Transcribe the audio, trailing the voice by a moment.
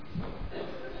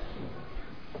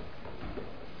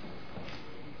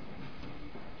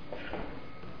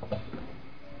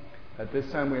At this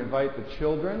time, we invite the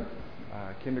children,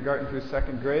 kindergarten through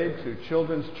second grade, to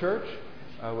Children's Church,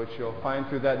 which you'll find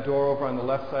through that door over on the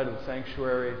left side of the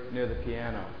sanctuary near the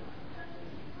piano.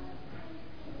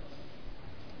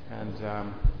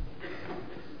 And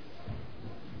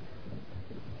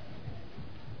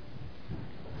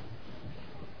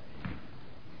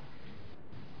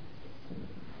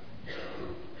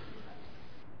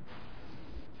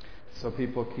so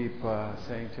people keep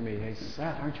saying to me, "Hey,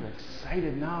 Seth, aren't you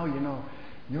excited now? You know,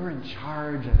 you're in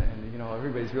charge, and you know,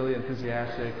 everybody's really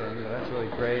enthusiastic, and you know, that's really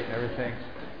great and everything.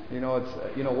 You know, it's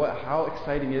how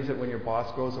exciting is it when your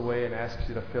boss goes away and asks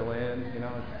you to fill in? You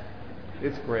know,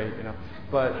 it's great, you know.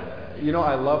 But you know,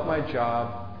 I love my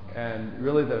job, and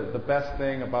really the best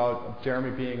thing about Jeremy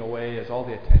being away is all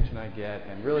the attention I get,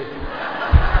 and really,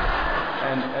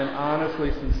 and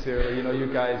honestly, sincerely, you know,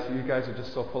 you guys are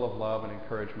just so full of love and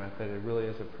encouragement that it really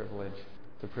is a privilege.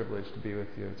 It's a privilege to be with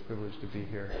you. It's a privilege to be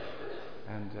here."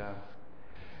 And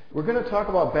we're going to talk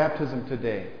about baptism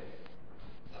today.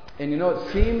 And you know,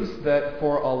 it seems that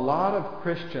for a lot of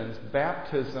Christians,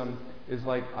 baptism is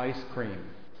like ice cream.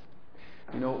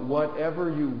 You know, whatever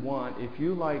you want, if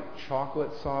you like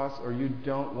chocolate sauce or you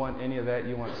don't want any of that,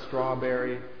 you want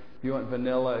strawberry, if you want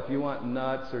vanilla, if you want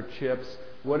nuts or chips,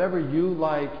 whatever you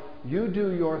like, you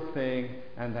do your thing,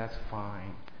 and that's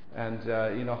fine. And,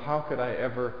 you know, how could I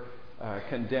ever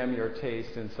condemn your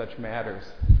taste in such matters?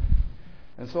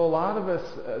 And so a lot of us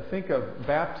think of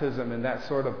baptism in that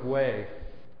sort of way.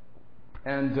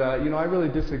 And, you know, I really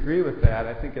disagree with that.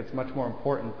 I think it's much more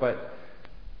important. But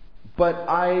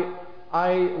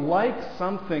I like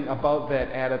something about that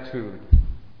attitude.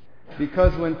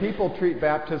 Because when people treat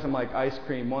baptism like ice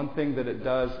cream, one thing that it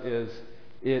does is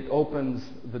it opens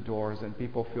the doors and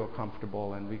people feel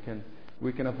comfortable, and we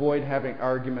can avoid having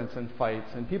arguments and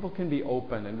fights, and people can be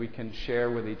open and we can share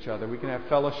with each other. We can have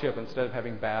fellowship instead of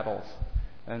having battles.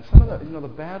 And some of the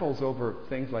battles over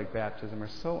things like baptism are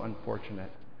so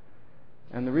unfortunate.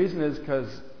 And the reason is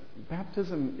because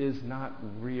baptism is not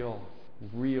real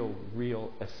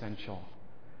essential.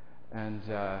 And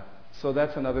so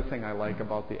that's another thing I like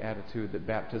about the attitude that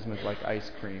baptism is like ice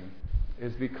cream,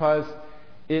 is because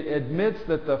it admits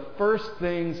that the first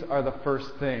things are the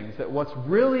first things, that what's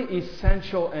really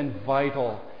essential and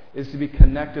vital is to be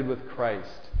connected with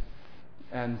Christ.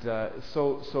 And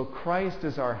so Christ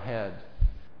is our head,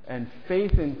 and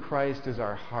faith in Christ is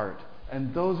our heart,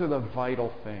 and those are the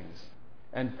vital things.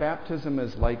 And baptism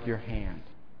is like your hand.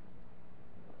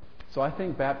 So I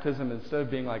think baptism, instead of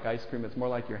being like ice cream, it's more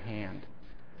like your hand.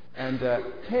 And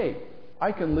hey,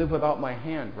 I can live without my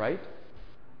hand, right?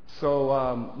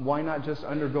 So why not just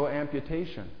undergo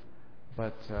amputation?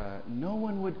 But no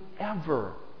one would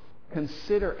ever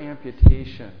consider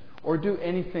amputation or do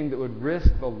anything that would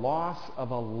risk the loss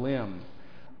of a limb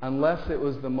unless it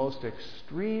was the most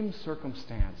extreme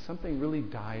circumstance, something really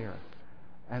dire.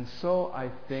 And so I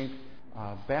think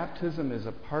baptism is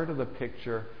a part of the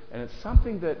picture, and it's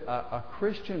something that a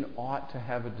Christian ought to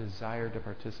have a desire to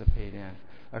participate in.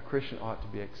 A Christian ought to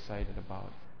be excited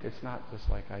about. It's not just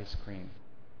like ice cream.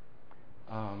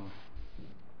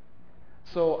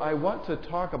 So I want to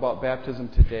talk about baptism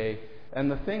today, and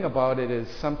the thing about it is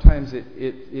sometimes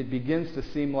it begins to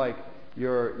seem like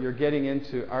you're getting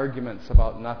into arguments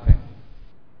about nothing.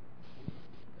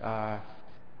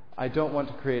 I don't want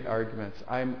to create arguments.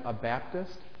 I'm a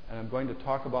Baptist, and I'm going to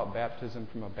talk about baptism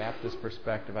from a Baptist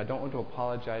perspective. I don't want to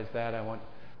apologize that.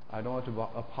 I don't want to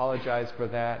apologize for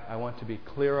that. I want to be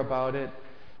clear about it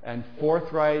and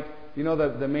forthright. You know,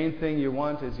 the main thing you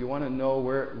want to know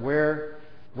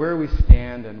where we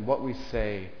stand and what we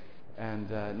say,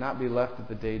 and not be left at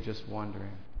the day just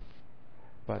wondering.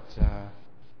 But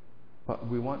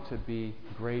we want to be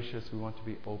gracious. We want to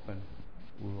be open.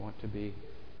 We want to be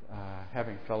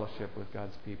having fellowship with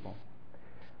God's people.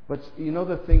 But you know,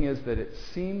 the thing is that it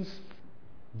seems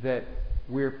that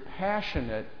we're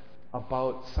passionate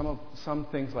about some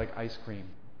things like ice cream.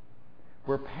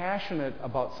 We're passionate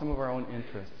about some of our own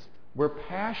interests. We're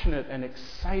passionate and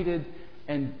excited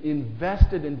and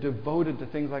invested and devoted to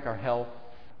things like our health,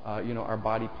 our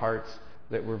body parts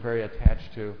that we're very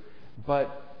attached to.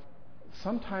 But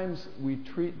sometimes we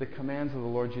treat the commands of the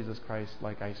Lord Jesus Christ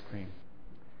like ice cream.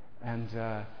 And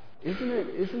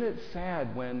isn't it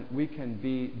sad when we can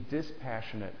be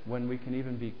dispassionate, when we can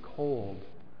even be cold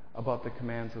about the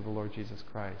commands of the Lord Jesus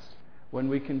Christ, when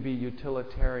we can be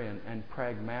utilitarian and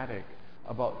pragmatic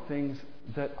about things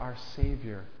that our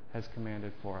Savior has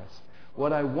commanded for us?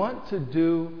 What I want to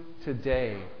do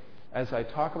today, as I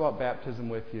talk about baptism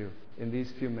with you in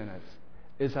these few minutes,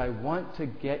 is I want to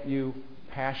get you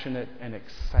passionate and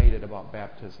excited about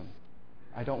baptism.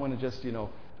 I don't want to just,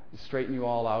 straighten you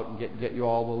all out and get you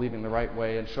all believing the right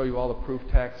way and show you all the proof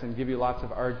texts and give you lots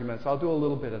of arguments. I'll do a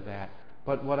little bit of that.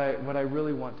 But what I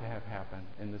really want to have happen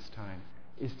in this time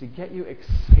is to get you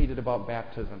excited about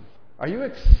baptism. Are you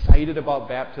excited about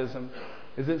baptism?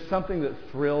 Is it something that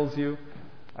thrills you?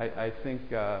 I think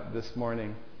this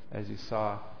morning, as you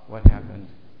saw what happened,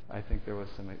 I think there was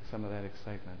some of that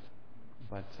excitement.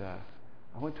 But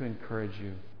I want to encourage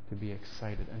you to be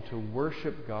excited and to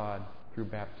worship God through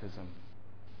baptism.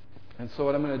 And so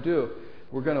what I'm going to do,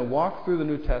 we're going to walk through the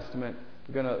New Testament.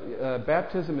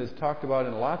 Baptism is talked about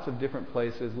in lots of different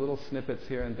places, little snippets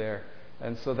here and there.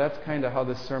 And so that's kind of how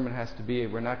this sermon has to be.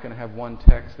 We're not going to have one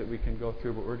text that we can go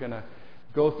through, but we're going to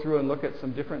go through and look at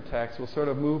some different texts. We'll sort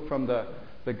of move from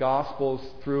the Gospels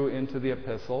through into the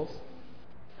epistles.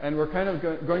 And we're kind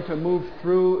of going to move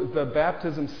through the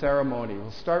baptism ceremony.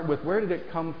 We'll start with where did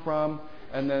it come from,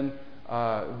 and then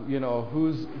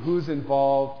who's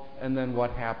involved, and then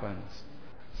what happens.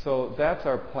 So that's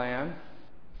our plan.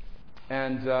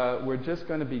 And we're just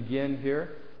going to begin here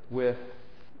with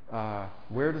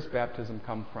where does baptism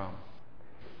come from?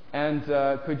 And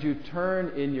could you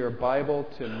turn in your Bible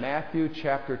to Matthew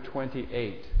chapter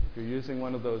 28. If you're using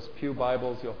one of those pew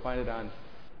Bibles, you'll find it on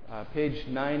page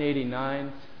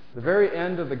 989, the very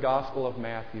end of the Gospel of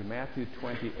Matthew, Matthew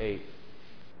 28.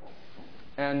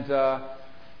 And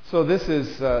so this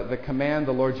is the command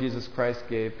the Lord Jesus Christ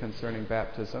gave concerning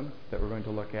baptism that we're going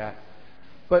to look at.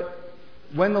 But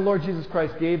when the Lord Jesus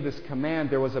Christ gave this command,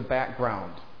 there was a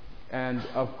background. And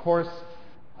of course,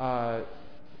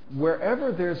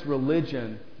 wherever there's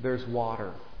religion, there's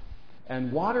water.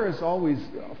 And water is always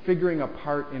figuring a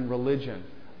part in religion,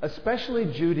 especially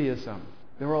Judaism.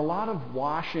 There were a lot of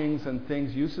washings and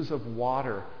things, uses of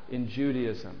water in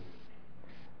Judaism.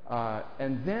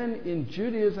 And then in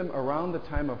Judaism, around the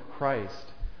time of Christ,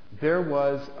 there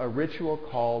was a ritual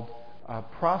called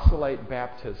proselyte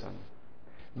baptism,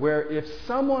 where if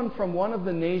someone from one of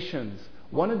the nations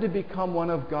wanted to become one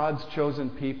of God's chosen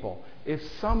people, if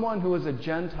someone who was a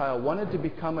Gentile wanted to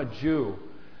become a Jew,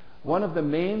 one of the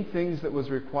main things that was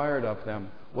required of them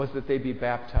was that they be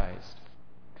baptized.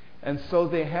 And so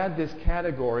they had this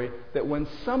category that when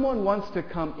someone wants to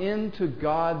come into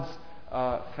God's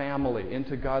family,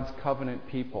 into God's covenant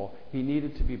people, he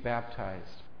needed to be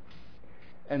baptized.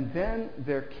 And then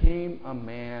there came a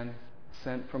man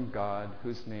sent from God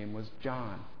whose name was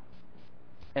John.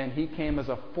 And he came as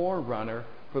a forerunner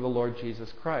for the Lord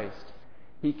Jesus Christ.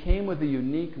 He came with a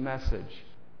unique message.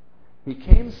 He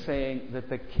came saying that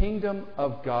the kingdom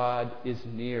of God is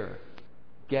near.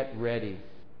 Get ready.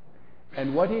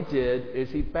 And what he did is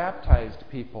he baptized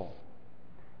people.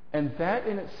 And that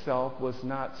in itself was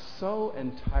not so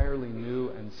entirely new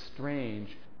and strange,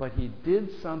 but he did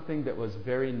something that was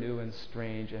very new and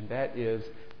strange, and that is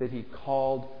that he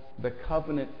called the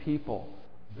covenant people,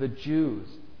 the Jews,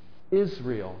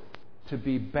 Israel, to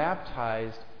be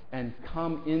baptized and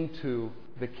come into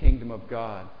the kingdom of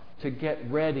God, to get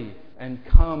ready and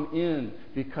come in,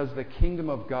 because the kingdom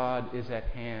of God is at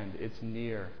hand, it's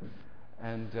near.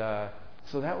 And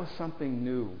so that was something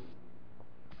new,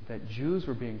 that Jews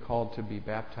were being called to be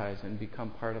baptized and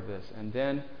become part of this. And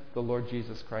then the Lord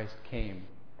Jesus Christ came.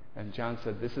 And John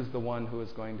said, this is the one who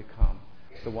is going to come,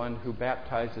 the one who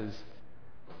baptizes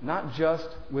not just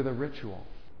with a ritual,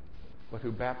 but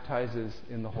who baptizes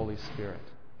in the Holy Spirit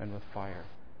and with fire.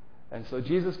 And so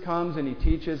Jesus comes and he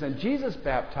teaches, and Jesus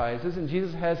baptizes, and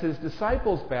Jesus has his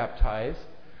disciples baptize.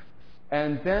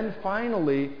 And then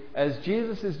finally, as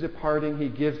Jesus is departing, he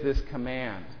gives this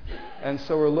command. And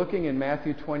so we're looking in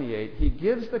Matthew 28. He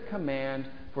gives the command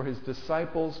for his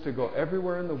disciples to go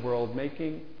everywhere in the world,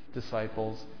 making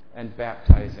disciples and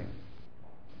baptizing.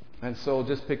 And so we'll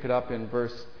just pick it up in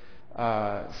verse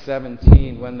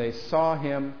 17. When they saw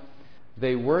him,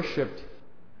 they worshipped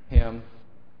him,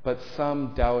 but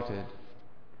some doubted.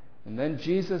 And then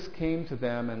Jesus came to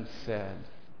them and said,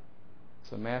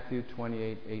 so Matthew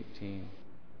 28:18,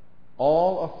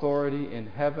 all authority in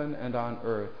heaven and on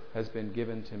earth has been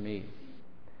given to me.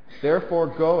 Therefore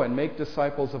go and make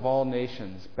disciples of all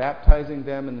nations, baptizing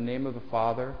them in the name of the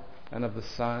Father and of the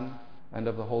Son and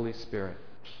of the Holy Spirit,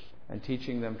 and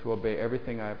teaching them to obey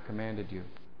everything I have commanded you.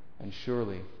 And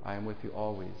surely I am with you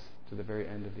always to the very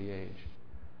end of the age.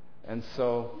 And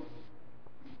so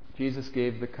Jesus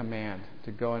gave the command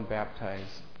to go and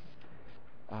baptize.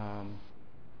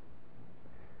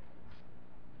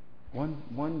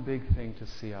 One big thing to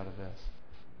see out of this.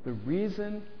 The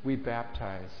reason we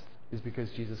baptize is because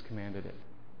Jesus commanded it.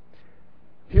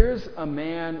 Here's a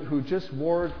man who just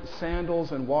wore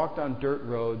sandals and walked on dirt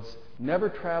roads, never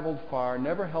traveled far,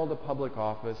 never held a public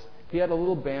office. He had a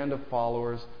little band of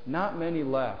followers, not many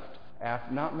left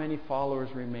not many followers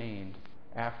remained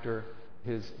after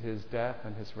his death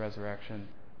and his resurrection,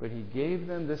 but he gave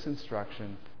them this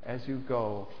instruction: as you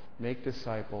go, make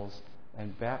disciples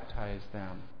and baptize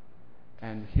them.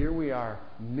 And here we are,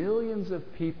 millions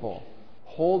of people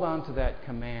hold on to that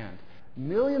command.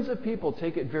 Millions of people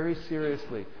take it very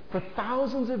seriously. For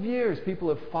thousands of years, people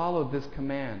have followed this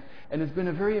command, and it's been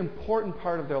a very important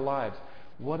part of their lives.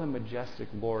 What a majestic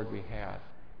Lord we have.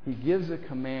 He gives a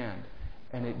command,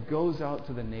 and it goes out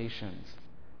to the nations.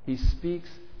 He speaks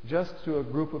just to a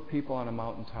group of people on a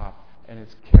mountaintop, and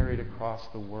it's carried across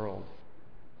the world.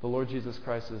 The Lord Jesus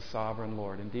Christ is sovereign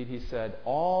Lord. Indeed, he said,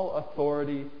 all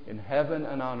authority in heaven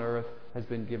and on earth has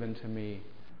been given to me.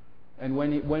 And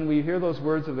when we hear those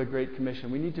words of the Great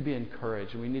Commission, we need to be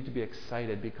encouraged and we need to be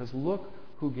excited, because look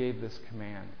who gave this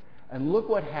command. And look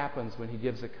what happens when he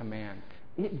gives a command.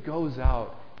 It goes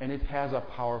out and it has a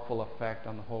powerful effect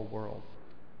on the whole world.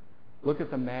 Look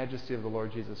at the majesty of the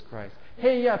Lord Jesus Christ.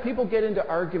 Hey, yeah, people get into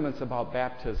arguments about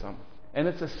baptism, and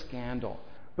it's a scandal.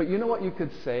 But you know what you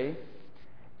could say?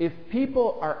 If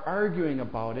people are arguing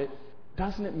about it,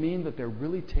 doesn't it mean that they're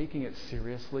really taking it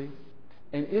seriously?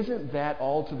 And isn't that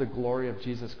all to the glory of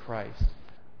Jesus Christ?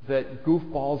 That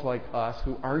goofballs like us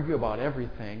who argue about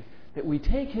everything, that we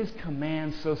take his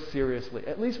commands so seriously.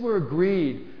 At least we're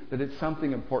agreed that it's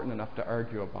something important enough to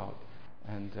argue about.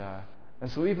 And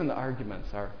so even the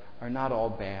arguments are not all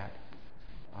bad.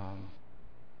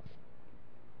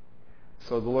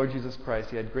 So the Lord Jesus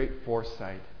Christ, he had great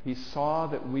foresight. He saw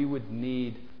that we would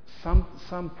need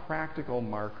some practical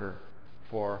marker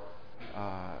for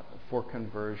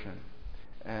conversion.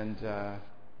 And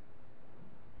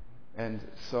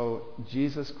so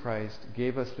Jesus Christ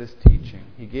gave us this teaching.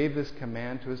 He gave this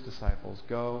command to his disciples: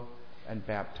 go and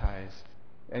baptize.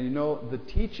 And you know, the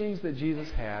teachings that Jesus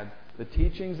had, the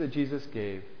teachings that Jesus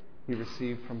gave, he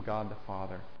received from God the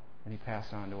Father, and he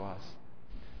passed on to us.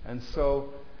 And so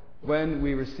when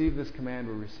we receive this command,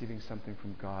 we're receiving something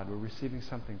from God. We're receiving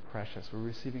something precious. We're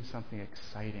receiving something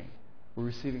exciting. We're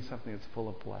receiving something that's full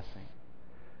of blessing.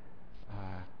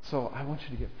 So I want you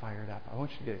to get fired up. I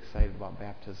want you to get excited about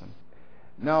baptism.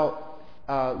 Now,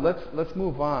 let's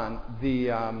move on. We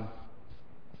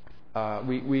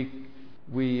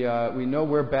know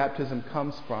where baptism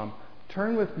comes from.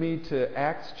 Turn with me to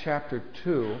Acts chapter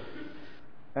 2,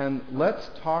 and let's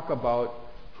talk about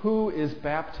who is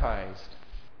baptized.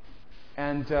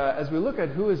 And as we look at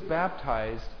who is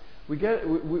baptized,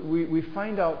 we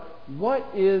find out, what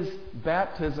is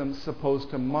baptism supposed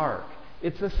to mark?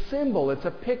 It's a symbol, it's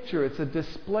a picture, it's a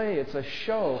display, it's a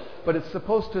show, but it's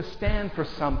supposed to stand for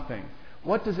something.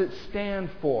 What does it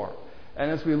stand for? And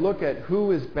as we look at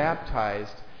who is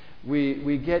baptized,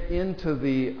 we get into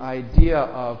the idea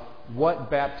of what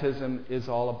baptism is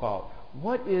all about.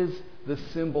 What is the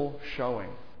symbol showing?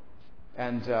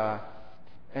 And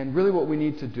really what we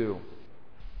need to do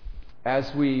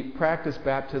as we practice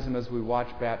baptism, as we watch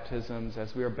baptisms,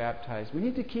 as we are baptized, we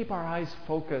need to keep our eyes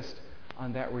focused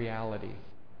on that reality,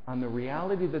 on the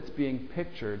reality that's being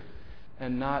pictured,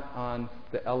 and not on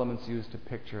the elements used to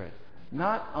picture it.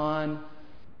 Not on,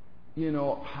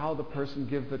 how the person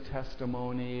gives the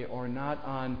testimony, or not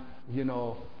on,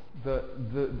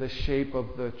 the shape of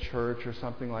the church or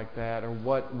something like that, or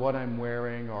what I'm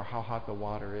wearing, or how hot the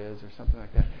water is, or something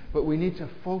like that. But we need to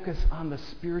focus on the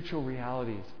spiritual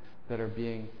realities that are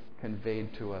being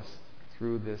conveyed to us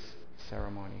through this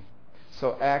ceremony.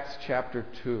 So Acts chapter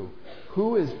 2.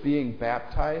 Who is being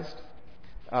baptized?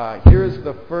 Here's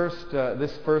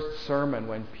this first sermon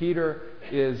when Peter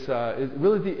is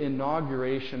really the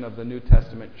inauguration of the New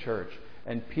Testament church.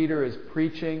 And Peter is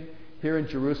preaching here in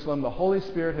Jerusalem. The Holy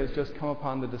Spirit has just come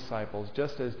upon the disciples,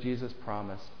 just as Jesus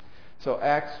promised. So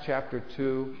Acts chapter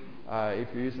 2, if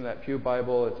you're using that Pew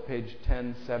Bible, it's page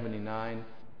 1079.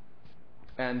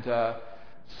 And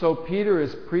so Peter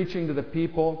is preaching to the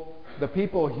people. The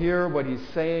people hear what he's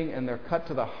saying, and they're cut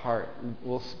to the heart.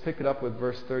 We'll pick it up with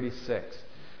verse 36.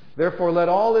 Therefore, let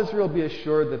all Israel be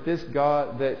assured that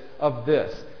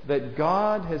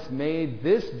God has made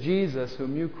this Jesus,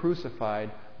 whom you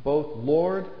crucified, both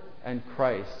Lord and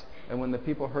Christ. And when the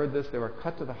people heard this, they were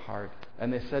cut to the heart,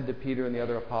 and they said to Peter and the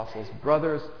other apostles,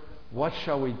 brothers, what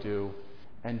shall we do?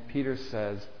 And Peter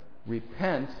says,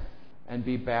 repent and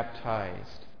be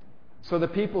baptized. So the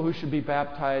people who should be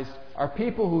baptized are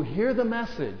people who hear the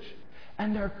message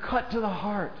and they're cut to the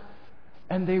heart,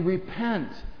 and they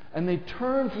repent and they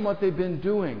turn from what they've been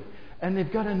doing, and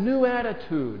they've got a new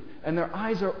attitude, and their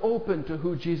eyes are open to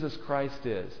who Jesus Christ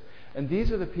is. And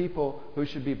these are the people who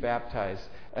should be baptized.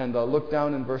 And look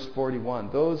down in verse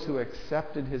 41. Those who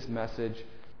accepted his message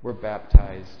were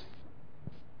baptized.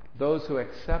 Those who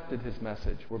accepted his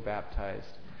message were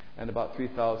baptized, and about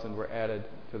 3,000 were added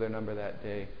to their number that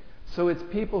day. So it's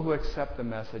people who accept the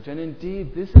message. And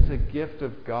indeed, this is a gift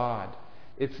of God.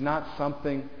 It's not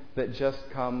something that just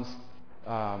comes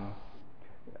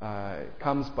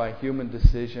by human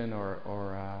decision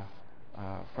or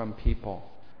from people.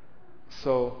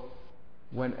 So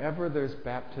whenever there's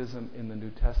baptism in the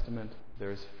New Testament,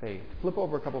 there's faith. Flip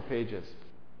over a couple pages.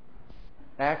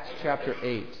 Acts chapter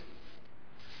 8.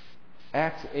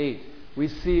 Acts 8. We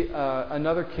see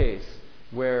another case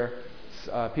where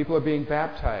people are being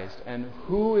baptized. And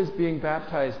who is being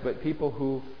baptized but people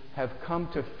who have come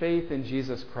to faith in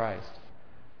Jesus Christ?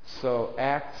 So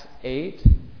Acts 8,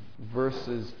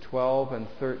 verses 12 and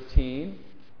 13.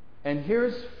 And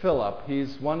here's Philip.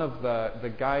 He's one of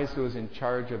the guys who is in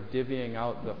charge of divvying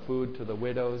out the food to the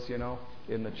widows,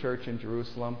 in the church in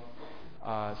Jerusalem.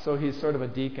 So he's sort of a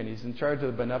deacon. He's in charge of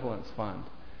the benevolence fund.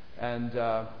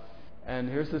 And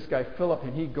here's this guy Philip,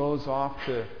 and he goes off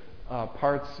to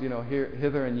parts,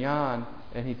 hither and yon,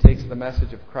 and he takes the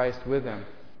message of Christ with him.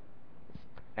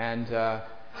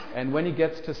 And when he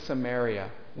gets to Samaria,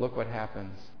 look what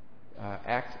happens.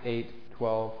 Acts 8,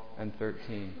 12 and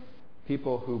 13.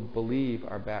 People who believe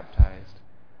are baptized.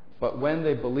 But when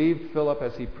they believed Philip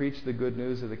as he preached the good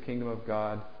news of the kingdom of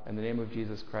God and the name of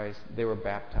Jesus Christ, they were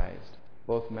baptized,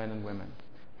 both men and women.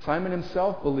 Simon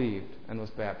himself believed and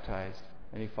was baptized,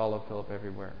 and he followed Philip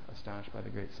everywhere, astonished by the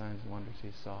great signs and wonders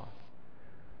he saw.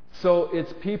 So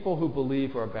it's people who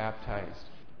believe who are baptized.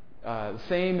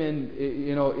 Same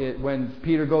when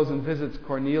Peter goes and visits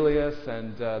Cornelius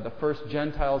and the first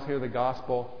Gentiles hear the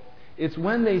gospel. It's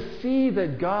when they see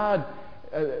that God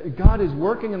is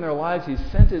working in their lives.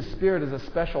 He's sent His Spirit as a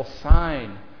special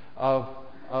sign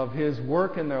of His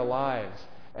work in their lives,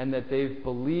 and that they've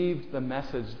believed the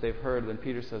message they've heard. Then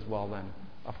Peter says, well then,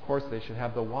 of course they should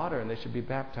have the water and they should be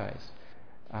baptized.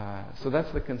 So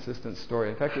that's the consistent story.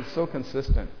 In fact, it's so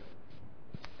consistent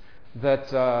that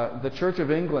the Church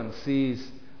of England sees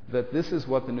that this is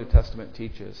what the New Testament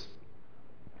teaches.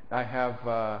 I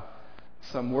have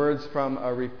some words from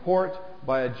a report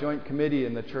by a joint committee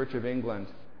in the Church of England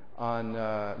on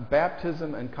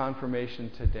baptism and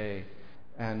confirmation today.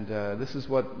 And this is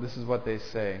what they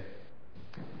say,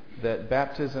 that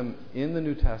baptism in the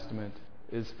New Testament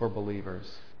is for believers.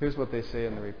 Here's what they say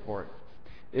in the report.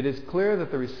 It is clear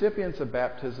that the recipients of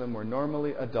baptism were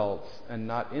normally adults and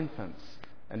not infants,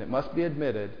 and it must be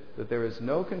admitted that there is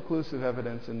no conclusive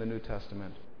evidence in the New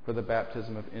Testament for the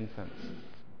baptism of infants.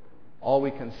 All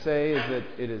we can say is that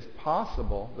it is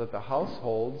possible that the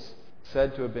households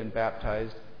said to have been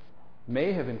baptized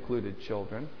may have included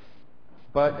children,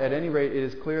 but at any rate, it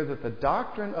is clear that the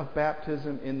doctrine of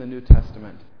baptism in the New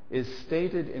Testament is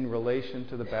stated in relation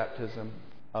to the baptism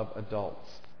of adults,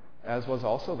 as was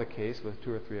also the case, with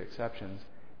 2 or 3 exceptions,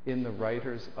 in the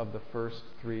writers of the first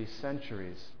 3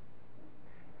 centuries.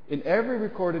 In every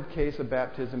recorded case of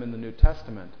baptism in the New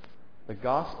Testament, the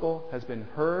gospel has been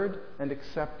heard and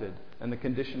accepted, and the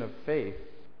condition of faith,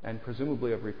 and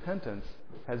presumably of repentance,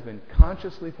 has been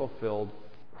consciously fulfilled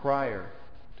prior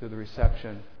to the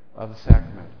reception of the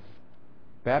sacrament.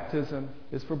 Baptism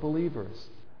is for believers,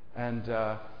 and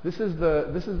this is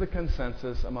the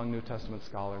consensus among New Testament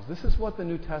scholars. This is what the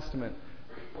New Testament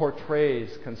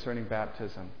portrays concerning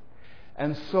baptism.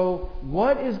 And so,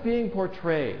 what is being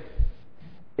portrayed?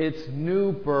 It's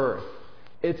new birth.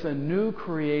 It's a new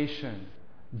creation.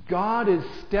 God is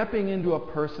stepping into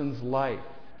a person's life.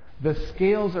 The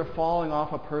scales are falling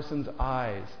off a person's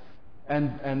eyes.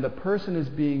 And the person is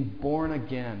being born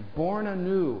again, born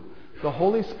anew. The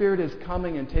Holy Spirit is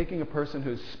coming and taking a person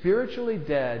who's spiritually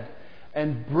dead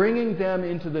and bringing them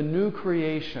into the new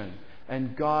creation.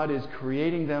 And God is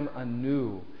creating them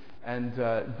anew. And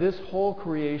this whole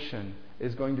creation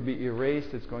is going to be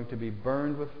erased. It's going to be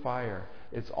burned with fire.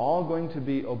 It's all going to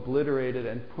be obliterated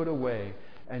and put away.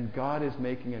 And God is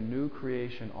making a new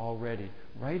creation already,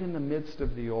 right in the midst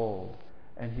of the old.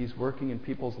 And He's working in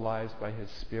people's lives by His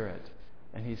Spirit.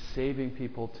 And He's saving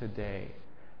people today.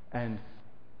 And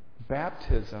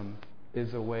baptism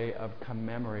is a way of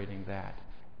commemorating that.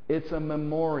 It's a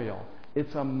memorial.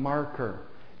 It's a marker.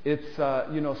 It's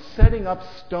setting up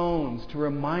stones to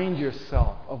remind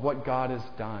yourself of what God has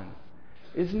done.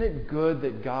 Isn't it good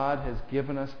that God has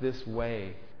given us this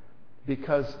way?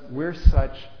 Because we're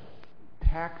such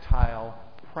tactile,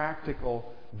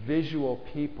 practical, visual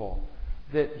people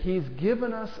that He's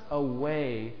given us a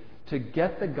way to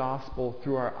get the gospel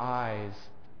through our eyes,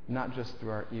 not just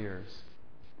through our ears.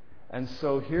 And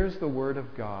so here's the Word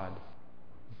of God.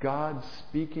 God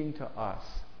speaking to us.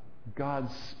 God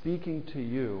speaking to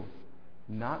you,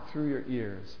 not through your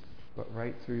ears, but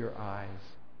right through your eyes.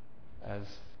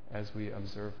 as we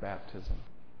observe baptism.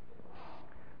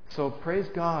 So praise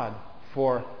God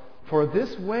for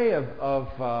this way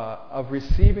of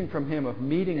receiving from Him, of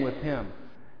meeting with Him,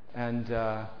 and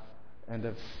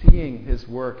of seeing His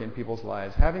work in people's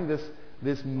lives, having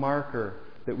this marker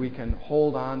that we can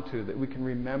hold on to, that we can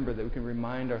remember, that we can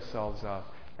remind ourselves of,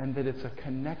 and that it's a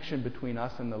connection between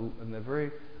us and the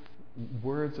very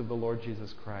words of the Lord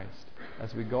Jesus Christ.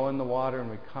 As we go in the water and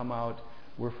we come out,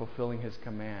 we're fulfilling His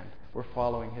command. We're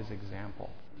following His example.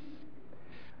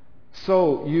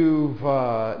 So you've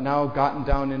now gotten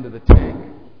down into the tank.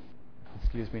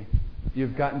 Excuse me.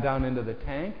 You've gotten down into the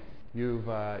tank. You're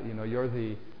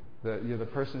the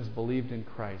person who's believed in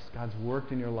Christ. God's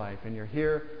worked in your life, and you're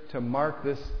here to mark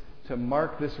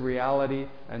this reality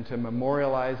and to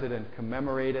memorialize it and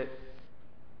commemorate it.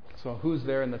 So who's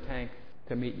there in the tank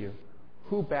to meet you?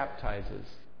 Who baptizes?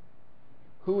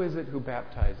 Who is it who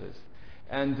baptizes?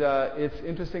 And it's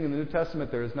interesting, in the New Testament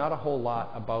there is not a whole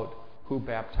lot about who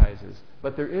baptizes,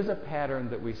 but there is a pattern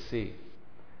that we see.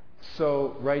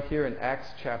 So right here in Acts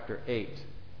chapter 8,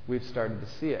 we've started to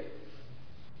see it.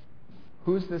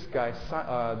 Who's this guy?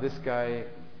 This guy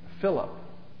Philip,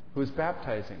 who's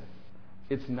baptizing.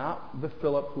 It's not the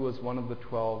Philip who was one of the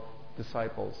 12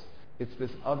 disciples. It's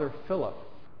this other Philip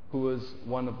who was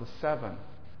one of the 7,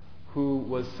 who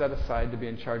was set aside to be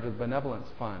in charge of the benevolence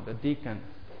fund, a deacon.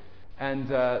 And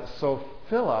so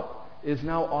Philip is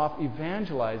now off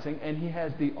evangelizing, and he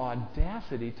has the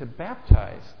audacity to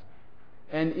baptize.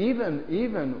 And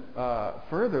even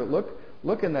further,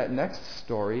 look in that next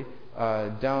story,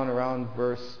 down around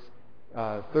verse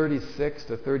 36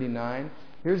 to 39.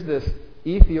 Here's this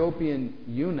Ethiopian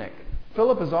eunuch.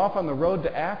 Philip is off on the road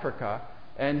to Africa,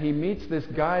 and he meets this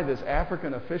guy, this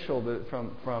African official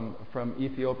from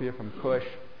Ethiopia, from Cush,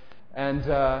 and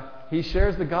he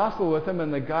shares the gospel with him,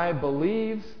 and the guy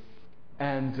believes,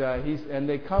 and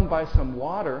they come by some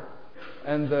water,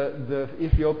 and the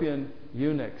Ethiopian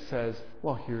eunuch says,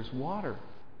 "Well, here's water.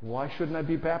 Why shouldn't I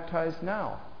be baptized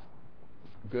now?"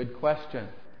 Good question.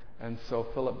 And so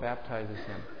Philip baptizes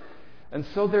him. And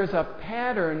so there's a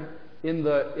pattern in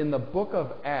the book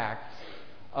of Acts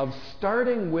of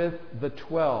starting with the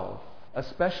 12,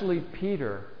 especially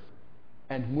Peter,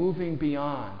 and moving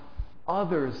beyond.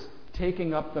 Others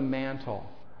taking up the mantle.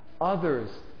 Others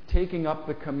taking up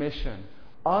the commission.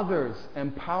 Others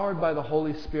empowered by the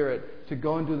Holy Spirit to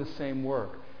go and do the same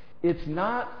work. It's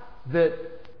not that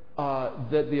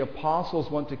the apostles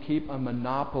want to keep a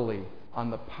monopoly on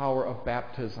the power of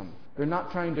baptism. They're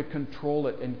not trying to control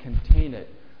it and contain it.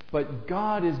 But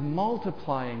God is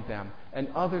multiplying them, and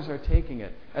others are taking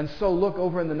it. And so look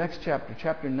over in the next chapter,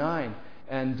 chapter 9,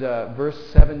 and verse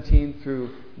 17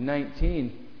 through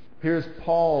 19. Here's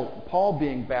Paul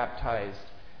being baptized.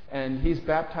 And he's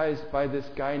baptized by this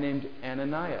guy named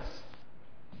Ananias.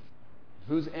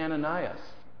 Who's Ananias?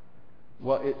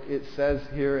 Well, it says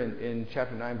here in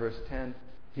chapter 9, verse 10,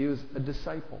 he was a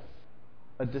disciple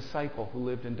who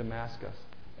lived in Damascus.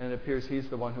 And it appears he's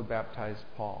the one who baptized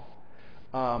Paul.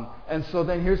 And so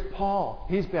then here's Paul.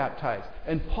 He's baptized.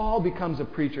 And Paul becomes a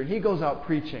preacher. And he goes out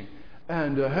preaching.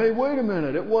 And, hey, wait a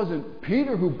minute. It wasn't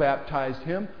Peter who baptized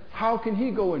him. How can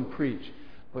he go and preach?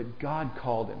 But God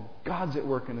called him. God's at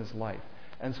work in his life.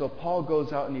 And so Paul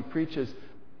goes out and he preaches.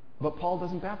 But Paul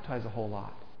doesn't baptize a whole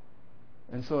lot.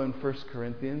 And so in 1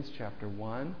 Corinthians chapter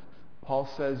 1, Paul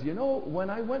says, when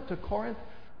I went to Corinth,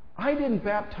 I didn't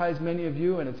baptize many of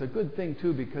you, and it's a good thing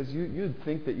too, because you'd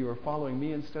think that you were following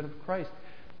me instead of Christ.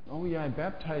 Oh yeah, I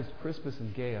baptized Crispus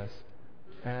and Gaius,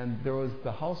 and there was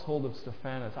the household of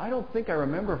Stephanas. I don't think I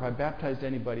remember if I baptized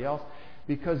anybody else,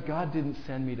 because God didn't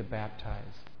send me to baptize.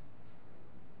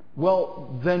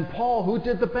 Well, then Paul, who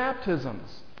did the baptisms?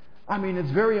 I mean,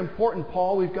 it's very important,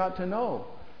 Paul, we've got to know.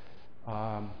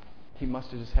 He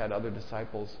must have just had other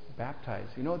disciples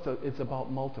baptized. It's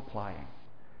about multiplying.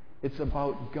 It's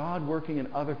about God working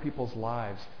in other people's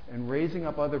lives and raising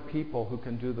up other people who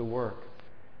can do the work.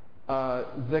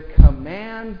 The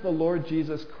command the Lord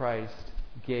Jesus Christ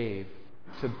gave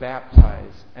to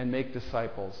baptize and make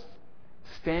disciples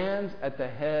stands at the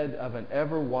head of an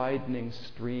ever-widening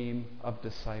stream of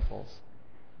disciples.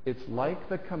 It's like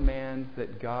the command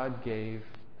that God gave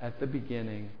at the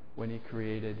beginning when He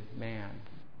created man.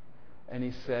 And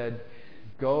He said,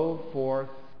 "Go forth,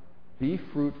 be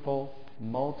fruitful,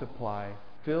 multiply,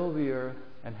 fill the earth,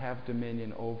 and have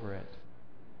dominion over it."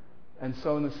 And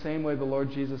so in the same way, the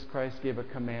Lord Jesus Christ gave a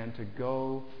command to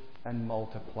go and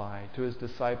multiply to His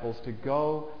disciples, to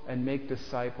go and make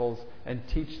disciples and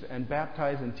teach and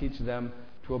baptize and teach them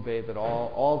to obey that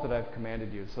all that I've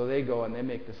commanded you. So they go and they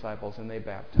make disciples and they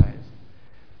baptize.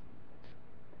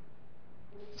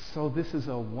 So this is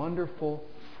a wonderful,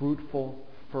 fruitful,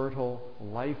 fertile,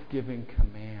 life-giving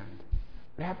command.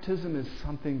 Baptism is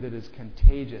something that is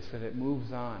contagious and it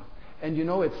moves on. And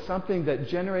it's something that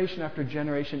generation after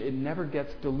generation, it never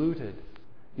gets diluted.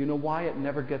 You know why it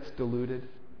never gets diluted?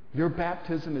 Your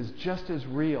baptism is just as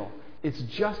real. It's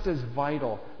just as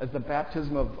vital as the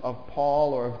baptism of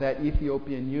Paul or of that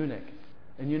Ethiopian eunuch.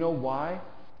 And you know why?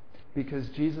 Because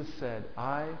Jesus said,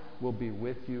 I will be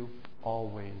with you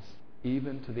always,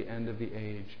 even to the end of the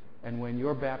age. And when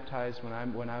you're baptized,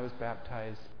 when I was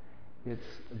baptized, it's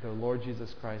the Lord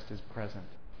Jesus Christ is present.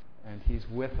 And He's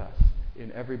with us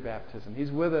in every baptism.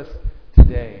 He's with us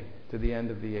today to the end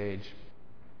of the age.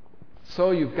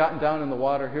 So you've gotten down in the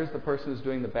water. Here's the person who's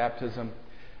doing the baptism.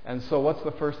 And so what's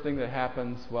the first thing that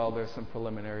happens? Well, there's some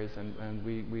preliminaries, and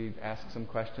we ask some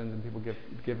questions, and people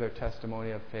give their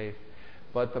testimony of faith.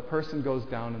 But the person goes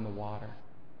down in the water.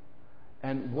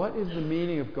 And what is the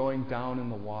meaning of going down in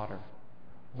the water?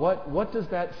 What does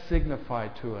that signify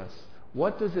to us?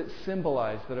 What does it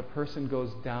symbolize that a person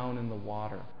goes down in the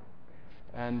water?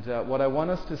 And what I want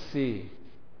us to see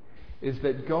is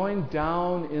that going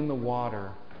down in the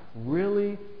water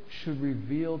really should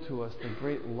reveal to us the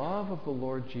great love of the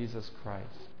Lord Jesus Christ.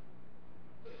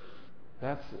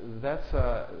 That's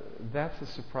a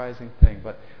surprising thing.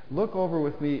 But look over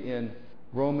with me in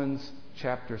Romans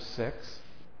chapter 6.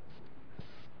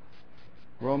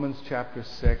 Romans chapter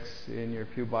 6 in your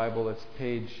pew Bible. It's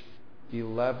page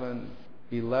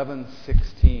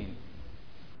 1116.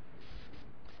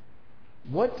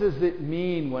 What does it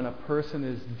mean when a person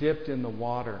is dipped in the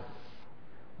water?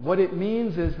 What it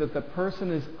means is that the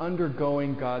person is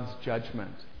undergoing God's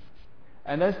judgment.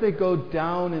 And as they go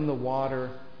down in the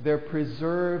water, they're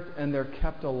preserved and they're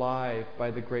kept alive by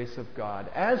the grace of God.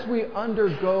 As we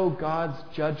undergo God's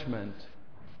judgment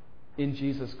in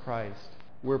Jesus Christ,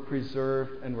 we're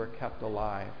preserved and we're kept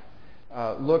alive.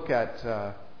 Look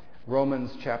at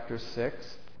Romans chapter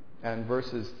 6 and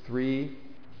verses 3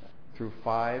 through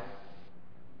 5.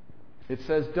 It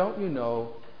says, don't you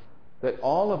know that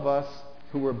all of us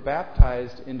who were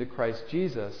baptized into Christ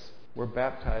Jesus were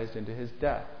baptized into His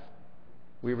death?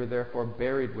 We were therefore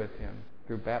buried with Him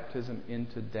through baptism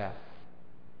into death.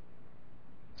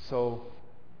 So,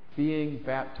 being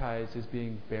baptized is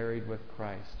being buried with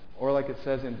Christ. Or like it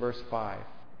says in verse 5,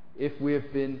 if we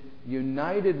have been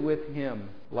united with Him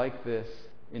like this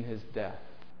in His death,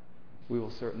 we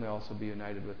will certainly also be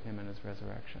united with Him in His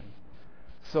resurrection.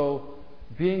 So,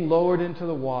 being lowered into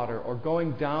the water or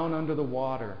going down under the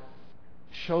water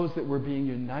shows that we're being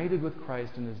united with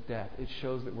Christ in His death. It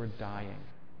shows that we're dying.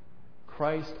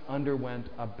 Christ underwent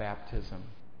a baptism.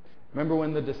 Remember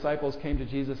when the disciples came to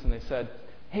Jesus and they said,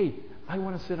 hey, I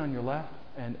want to sit on your left,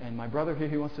 and my brother here,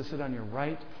 he wants to sit on your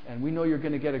right, and we know you're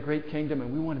going to get a great kingdom,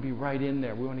 and we want to be right in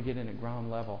there. We want to get in at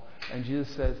ground level. And Jesus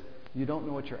says, you don't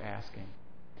know what you're asking.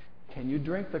 Can you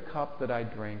drink the cup that I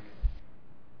drink?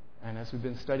 And as we've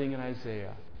been studying in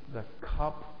Isaiah, the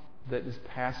cup that is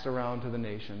passed around to the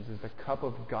nations is the cup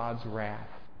of God's wrath.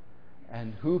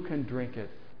 And who can drink it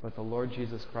but the Lord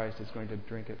Jesus Christ is going to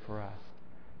drink it for us?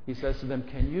 He says to them,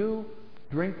 can you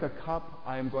drink the cup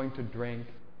I am going to drink?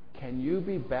 Can you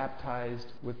be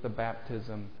baptized with the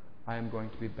baptism I am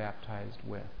going to be baptized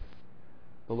with?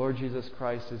 The Lord Jesus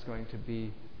Christ is going to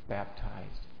be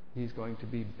baptized. He's going to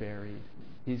be buried.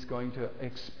 He's going to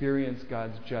experience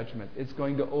God's judgment. It's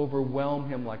going to overwhelm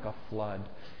Him like a flood.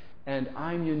 And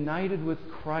I'm united with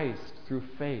Christ through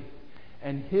faith.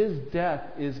 And His death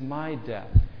is my death.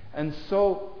 And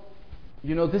so,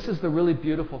 this is the really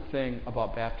beautiful thing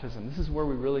about baptism. This is where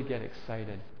we really get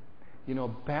excited.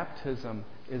 Baptism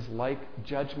is like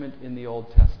judgment in the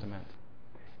Old Testament.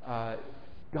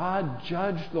 God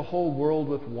judged the whole world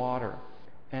with water.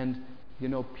 And,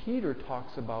 Peter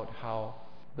talks about how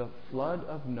the flood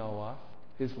of Noah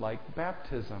is like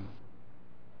baptism.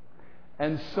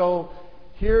 And so,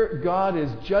 here God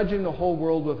is judging the whole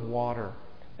world with water.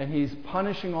 And He's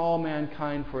punishing all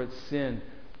mankind for its sin,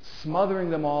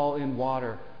 smothering them all in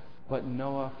water. But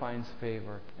Noah finds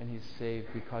favor, and he's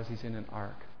saved because he's in an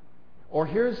ark. Or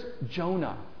here's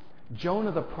Jonah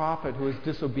the prophet who is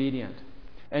disobedient.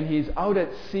 And he's out at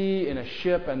sea in a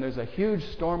ship, and there's a huge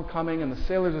storm coming, and the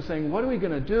sailors are saying, what are we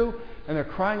going to do? And they're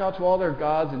crying out to all their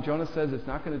gods, and Jonah says, it's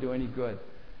not going to do any good.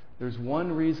 There's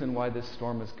one reason why this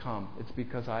storm has come. It's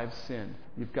because I've sinned.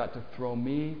 You've got to throw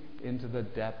me into the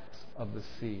depths of the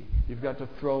sea. You've got to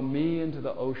throw me into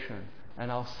the ocean,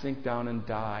 and I'll sink down and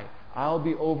die. I'll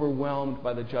be overwhelmed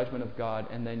by the judgment of God,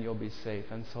 and then you'll be safe.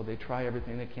 And so they try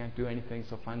everything. They can't do anything,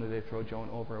 so finally they throw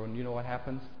Jonah over. And you know what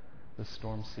happens? The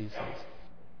storm ceases.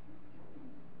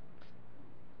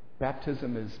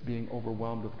 Baptism is being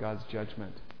overwhelmed with God's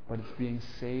judgment. but it's being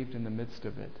saved in the midst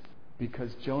of it.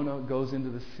 Because Jonah goes into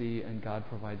the sea and God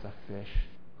provides a fish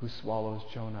who swallows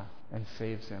Jonah and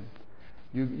saves him.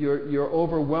 You're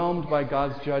overwhelmed by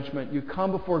God's judgment. You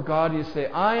come before God and you say,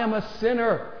 I am a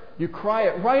sinner. You cry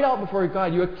it right out before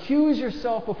God. You accuse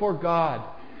yourself before God.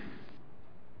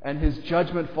 And His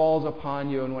judgment falls upon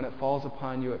you. And when it falls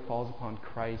upon you, it falls upon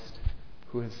Christ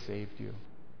who has saved you.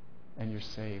 And you're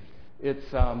saved.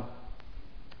 It's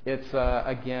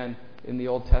again, in the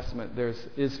Old Testament, there's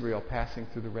Israel passing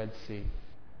through the Red Sea.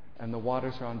 And the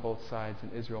waters are on both sides,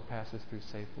 and Israel passes through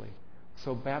safely.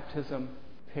 So baptism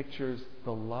pictures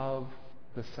the love,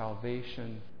 the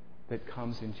salvation that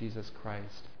comes in Jesus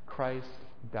Christ. Christ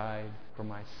died for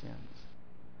my sins.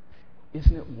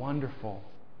 Isn't it wonderful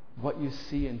what you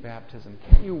see in baptism?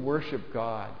 Can't you worship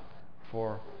God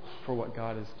for what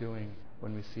God is doing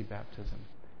when we see baptism?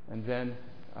 And then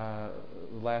the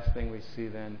last thing we see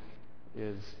then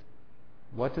is,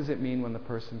 what does it mean when the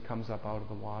person comes up out of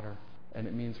the water? And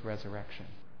it means resurrection.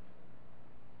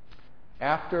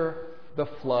 After the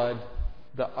flood,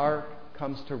 the ark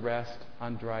comes to rest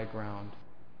on dry ground,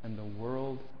 and the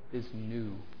world is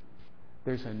new.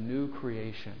 There's a new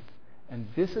creation. And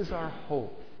this is our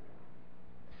hope.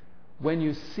 When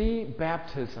you see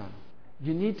baptism,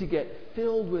 you need to get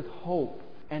filled with hope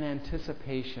and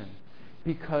anticipation.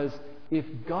 Because if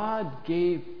God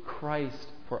gave Christ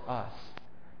for us,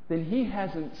 then He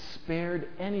hasn't spared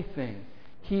anything.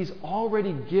 He's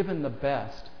already given the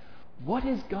best. What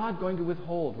is God going to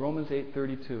withhold? Romans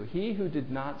 8:32. He who did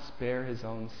not spare His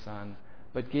own Son,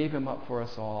 but gave Him up for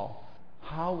us all,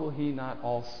 how will He not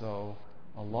also,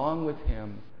 along with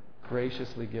Him,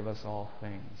 graciously give us all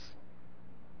things?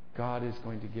 God is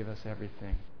going to give us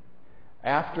everything.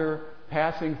 After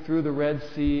passing through the Red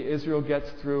Sea, Israel gets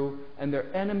through, and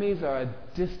their enemies are a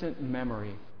distant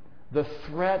memory. The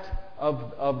threat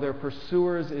of their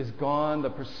pursuers is gone. The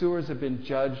pursuers have been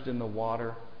judged in the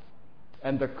water.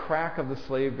 And the crack of the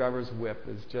slave driver's whip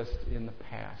is just in the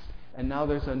past. And now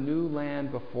there's a new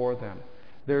land before them.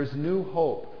 There's new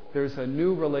hope. There's a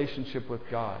new relationship with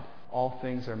God. All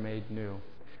things are made new.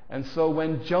 And so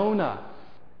when Jonah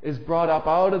is brought up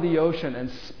out of the ocean and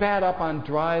spat up on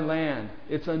dry land,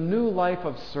 it's a new life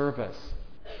of service.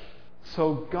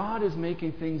 So God is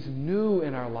making things new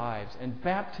in our lives. And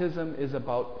baptism is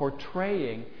about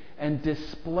portraying and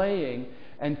displaying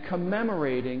and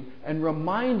commemorating and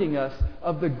reminding us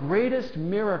of the greatest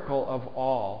miracle of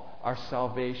all, our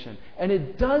salvation. And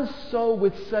it does so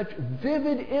with such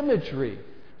vivid imagery,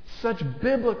 such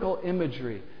biblical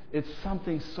imagery. It's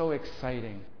something so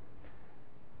exciting.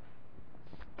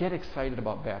 Get excited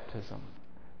about baptism.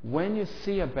 When you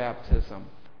see a baptism,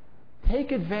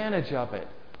 take advantage of it.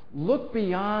 Look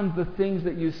beyond the things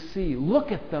that you see.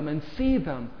 Look at them and see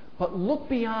them, but look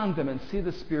beyond them and see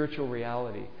the spiritual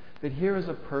reality. That here is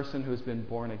a person who has been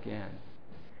born again.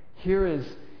 Here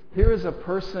is a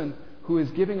person who is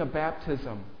giving a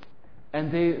baptism,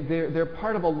 and they're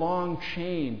part of a long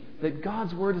chain, that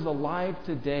God's Word is alive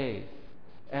today,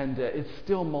 and it's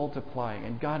still multiplying,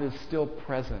 and God is still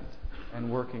present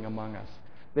and working among us.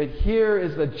 That here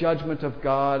is the judgment of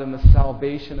God and the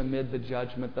salvation amid the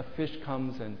judgment. The fish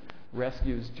comes and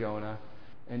rescues Jonah.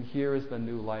 And here is the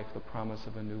new life, the promise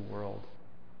of a new world.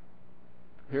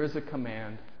 Here's a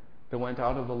command that went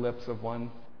out of the lips of one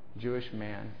Jewish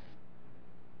man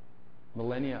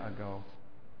millennia ago,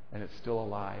 and it's still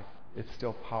alive. It's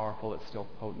still powerful. It's still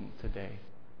potent today.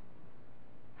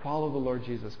 Follow the Lord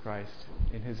Jesus Christ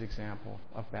in His example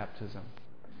of baptism.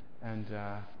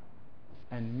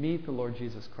 And meet the Lord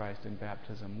Jesus Christ in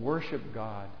baptism. Worship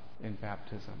God in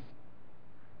baptism.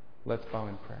 Let's bow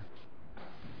in prayer.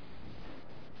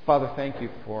 Father, thank You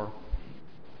for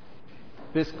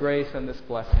this grace and this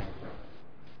blessing,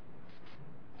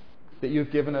 that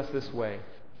You've given us this way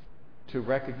to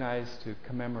recognize, to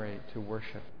commemorate, to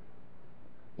worship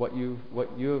what You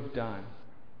have done,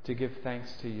 to give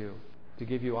thanks to You, to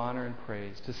give You honor and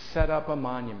praise, to set up a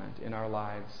monument in our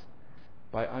lives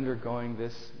by undergoing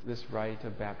this rite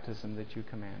of baptism that You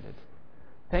commanded.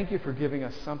 Thank You for giving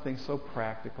us something so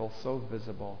practical, so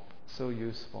visible, so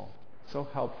useful, so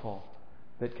helpful,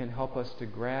 that can help us to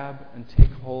grab and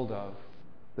take hold of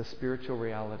the spiritual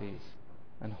realities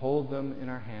and hold them in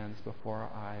our hands before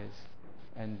our eyes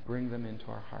and bring them into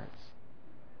our hearts.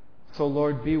 So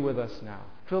Lord, be with us now.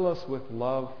 Fill us with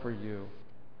love for You.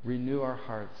 Renew our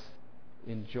hearts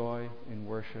in joy, in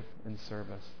worship, in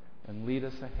service, and lead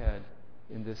us ahead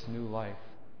in this new life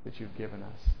that You've given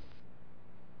us.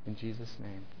 In Jesus'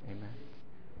 name, amen.